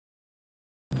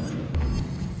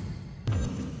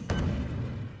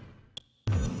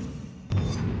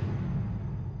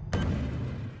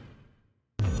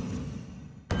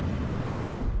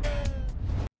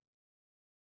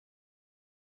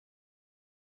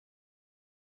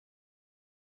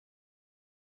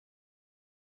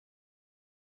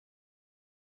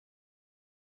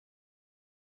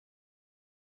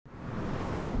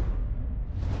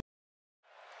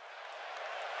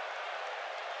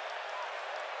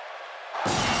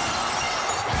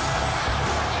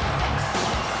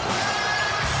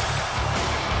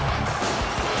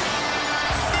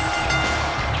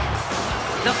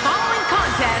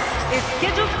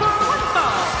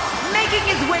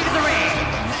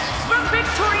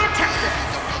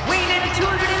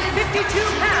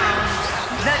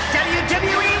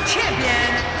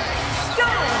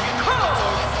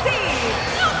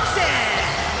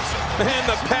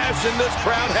passion this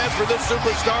crowd has for this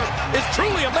superstar is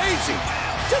truly amazing.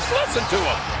 Just listen to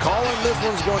him. Calling this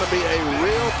one's going to be a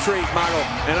real treat, Michael,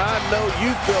 and I know you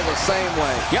feel the same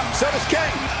way. Yep, so does King.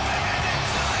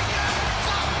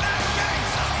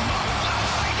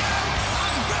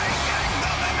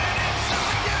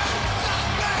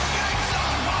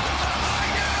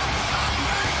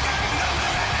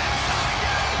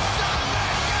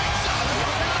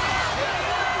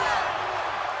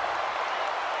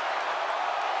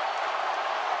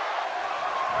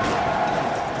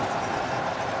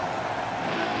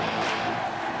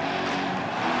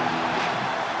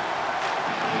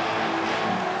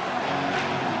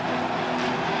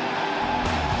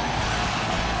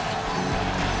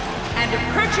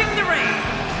 Approaching the ring,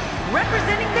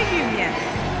 representing the Union,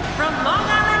 from Long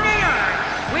Island, New York,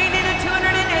 weighing in at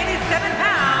 287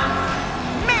 pounds,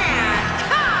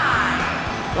 Mankind!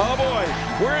 Oh boy,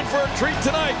 we're in for a treat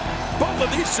tonight. Both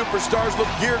of these superstars look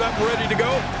geared up and ready to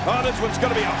go. Oh, this one's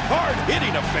going to be a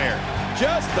hard-hitting affair,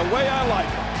 just the way I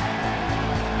like it.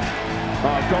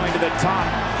 Oh, going to the top,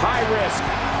 high risk.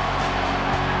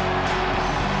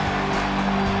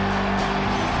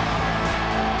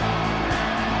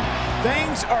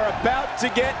 Things are about to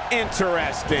get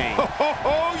interesting.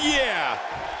 Oh, yeah.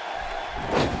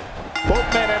 Both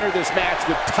men enter this match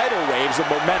with tidal waves of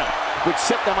momentum, which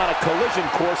set them on a collision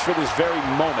course for this very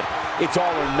moment. It's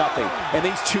all or nothing, and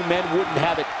these two men wouldn't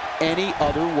have it any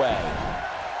other way.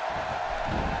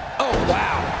 Oh,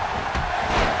 wow.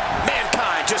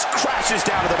 Mankind just crashes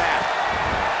down to the mat.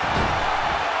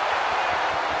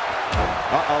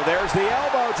 Uh-oh, there's the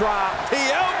elbow drop. The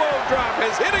elbow drop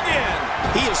is hit again.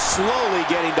 He is slowly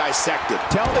getting dissected.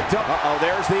 Uh-oh,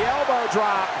 there's the elbow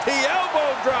drop. The elbow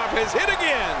drop is hit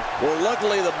again. Well,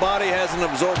 luckily the body hasn't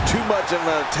absorbed too much of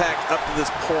an attack up to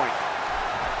this point.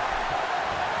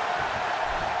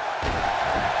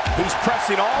 He's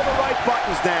pressing all the right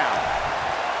buttons now.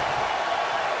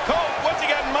 Cole, what's he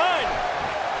got in mind?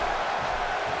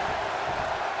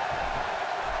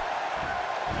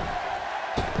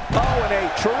 Oh, and a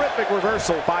terrific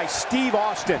reversal by Steve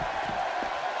Austin.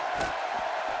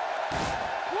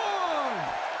 One,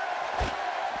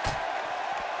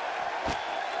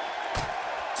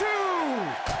 two.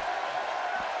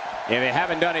 If you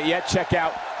haven't done it yet, check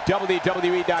out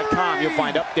WWE.com. You'll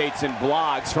find updates and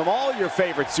blogs from all your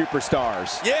favorite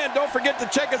superstars. Yeah, and don't forget to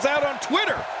check us out on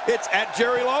Twitter. It's at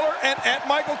Jerry Lawler and at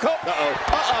Michael Cole.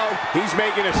 He's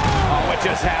making us. Oh, what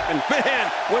just happened? Man,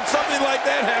 when something like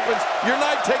that happens, your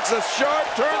night takes a sharp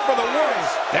turn for the worse.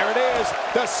 There it is,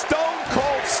 the Stone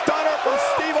Cold Stunner for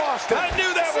Steve Austin. I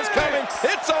knew that was coming.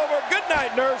 It's over. Good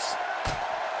night, nurse.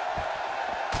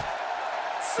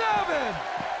 7.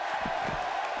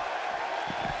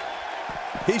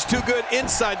 He's too good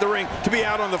inside the ring to be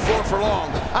out on the floor for long.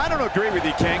 I don't agree with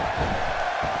you, King.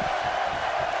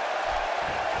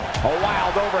 A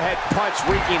wild overhead punch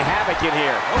wreaking havoc in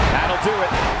here. That'll do it.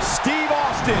 Steve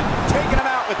Austin taking him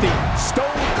out with the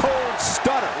Stone Cold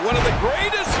Stunner. One of the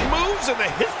greatest moves in the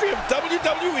history of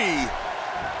WWE.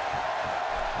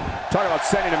 Talk about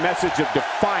sending a message of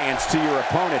defiance to your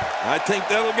opponent. I think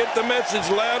that'll get the message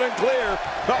loud and clear.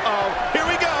 Here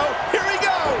we go. Here we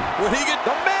go. When he gets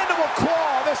the mandible claw.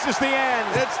 This is the end.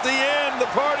 It's the end. The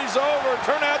party's over.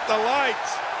 Turn out the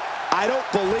lights. I don't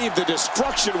believe the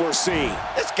destruction we're seeing.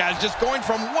 This guy's just going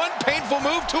from one painful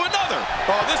move to another.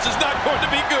 Oh, this is not going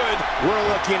to be good. We're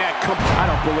looking at...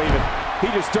 I don't believe it. He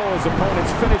just stole his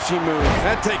opponent's finishing move.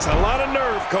 That takes a lot of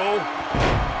nerve, Cole.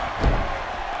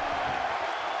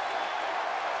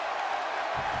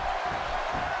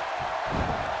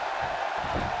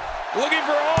 Looking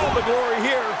for all the glory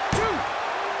here. 2,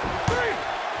 3.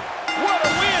 What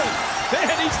a win!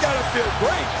 Man, he's got to feel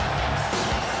great.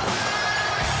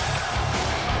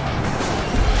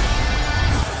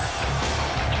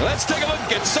 Let's take a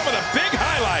look at some of the big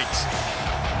highlights.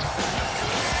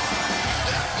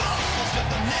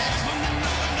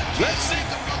 Let's see.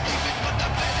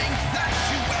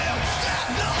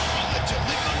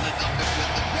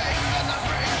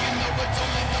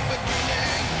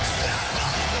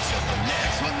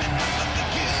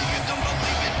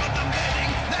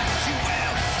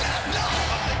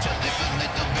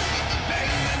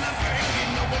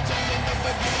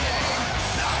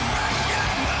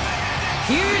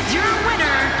 Here's your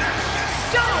winner,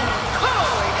 Stone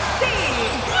Cold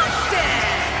Steve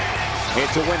Austin.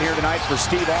 It's a win here tonight for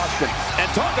Steve Austin.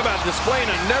 And talk about displaying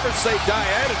a never-say-die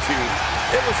attitude.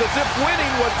 It was as if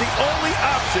winning was the only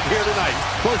option here tonight.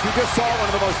 Folks, we just saw one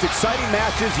of the most exciting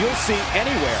matches you'll see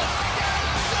anywhere.